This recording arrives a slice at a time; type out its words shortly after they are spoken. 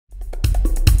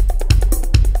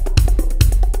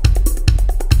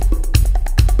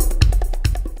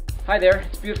Hi there,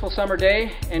 it's a beautiful summer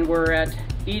day and we're at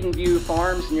Edenview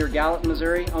Farms near Gallatin,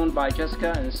 Missouri, owned by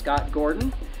Jessica and Scott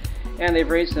Gordon. And they've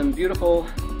raised some beautiful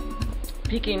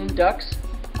Pekin ducks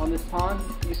on this pond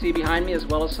you see behind me, as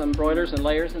well as some broilers and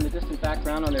layers in the distant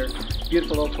background on their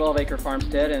beautiful little 12-acre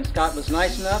farmstead. And Scott was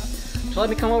nice enough to let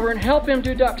me come over and help him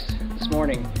do ducks this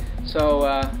morning. So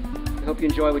I hope you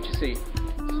enjoy what you see.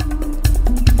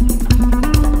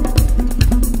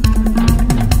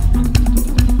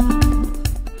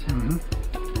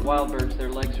 Wild birds, their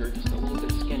legs are just a little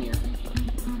bit skinnier.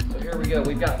 So here we go.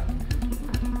 We've got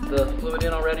the fluid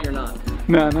in already or not?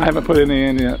 No, I haven't put any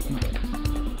in yet.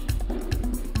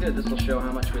 Good, this will show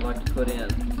how much we like to put in.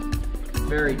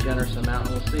 Very generous amount,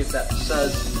 and we'll see if that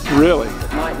does. Really?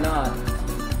 It might not.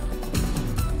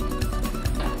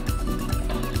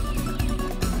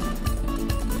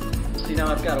 See, now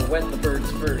I've got to wet the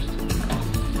birds first.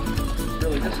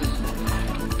 Really, this is...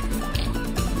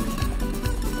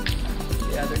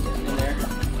 Yeah, they're getting in there.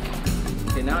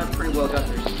 Okay, now I've pretty well got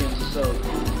their skins soaked.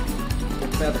 Their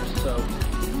feathers soaked.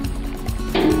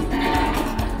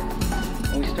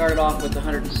 And we started off with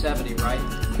 170, right?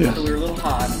 Yes. So we were a little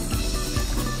hot.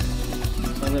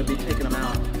 So I'm going to be taking them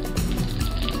out.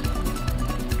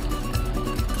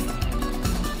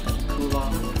 Cool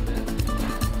off a little bit.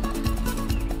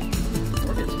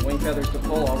 We're getting some wing feathers to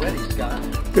pull already, Scott.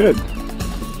 Good. So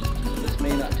this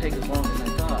may not take as long as I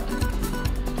thought.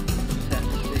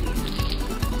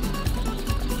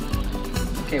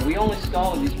 Okay, we only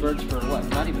scalded these birds for what?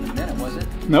 Not even a minute, was it?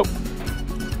 Nope.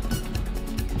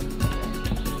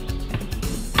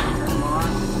 Turn them on.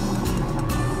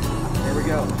 There we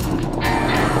go.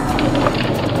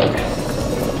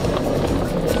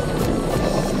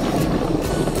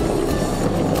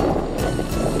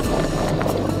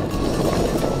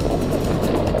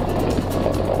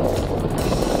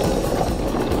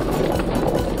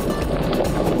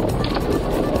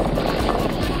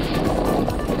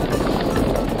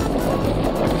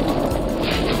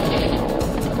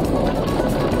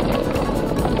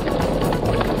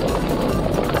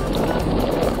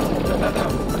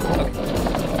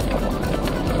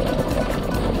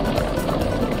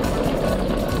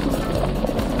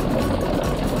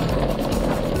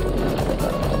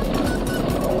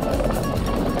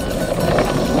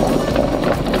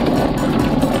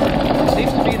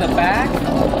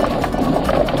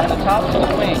 Tops of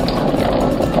the wings.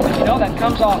 But you know, that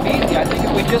comes off easy. I think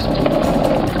if we just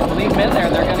leave them in there,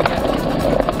 they're gonna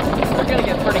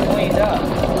get pretty cleaned up.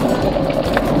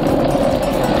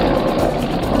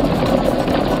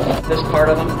 This part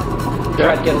of them,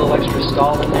 try to get a little extra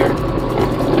scald in there.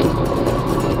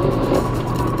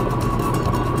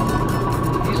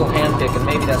 These will hand pick, and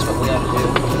maybe that's what we ought to do.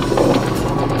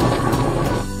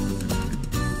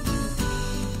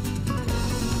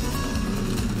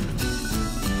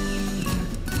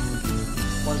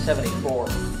 174.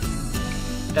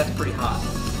 That's pretty hot.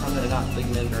 I'm going to not leave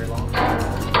them in very long.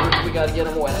 First we got to get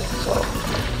them wet, so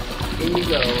here you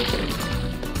go.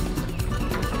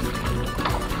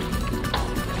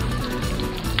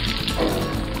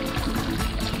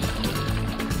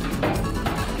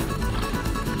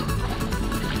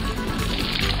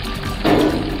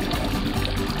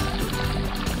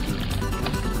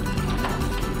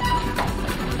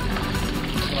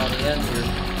 So on the end here.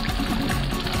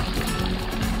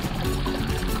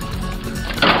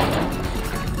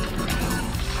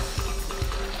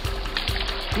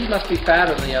 He must be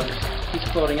fatter than the others. He's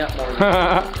floating up more. Look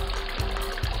at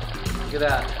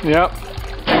that. Yep.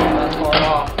 Not far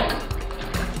off.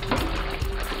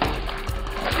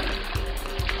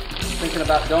 Thinking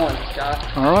about going,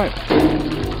 Scott. All right.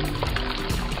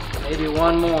 Maybe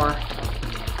one more.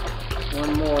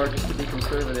 One more, just to be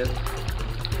conservative.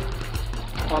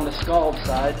 On the scald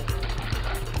side.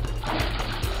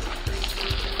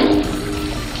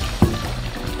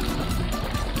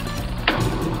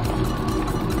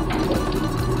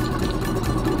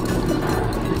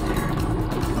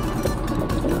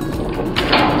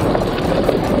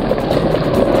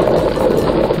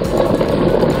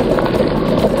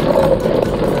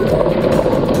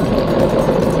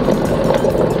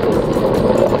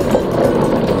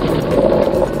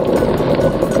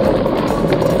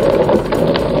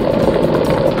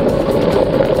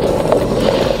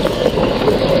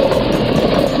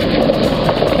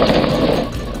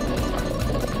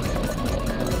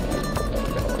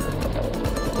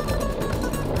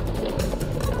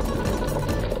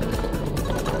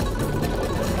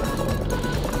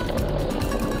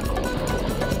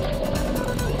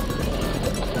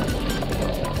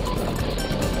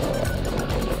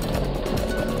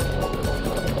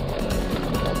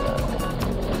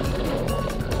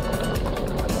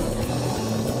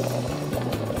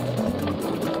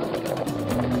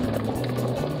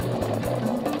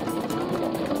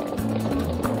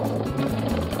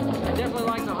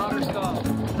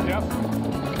 Yep.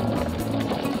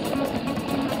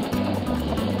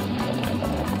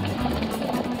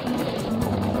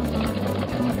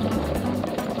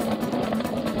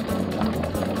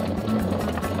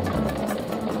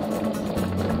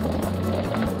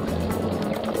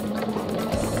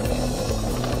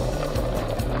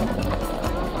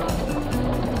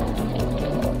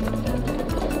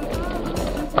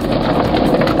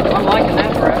 I'm liking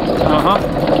that grass.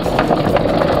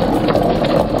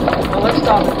 Well, let's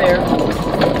stop it there,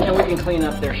 and we can clean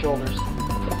up their shoulders.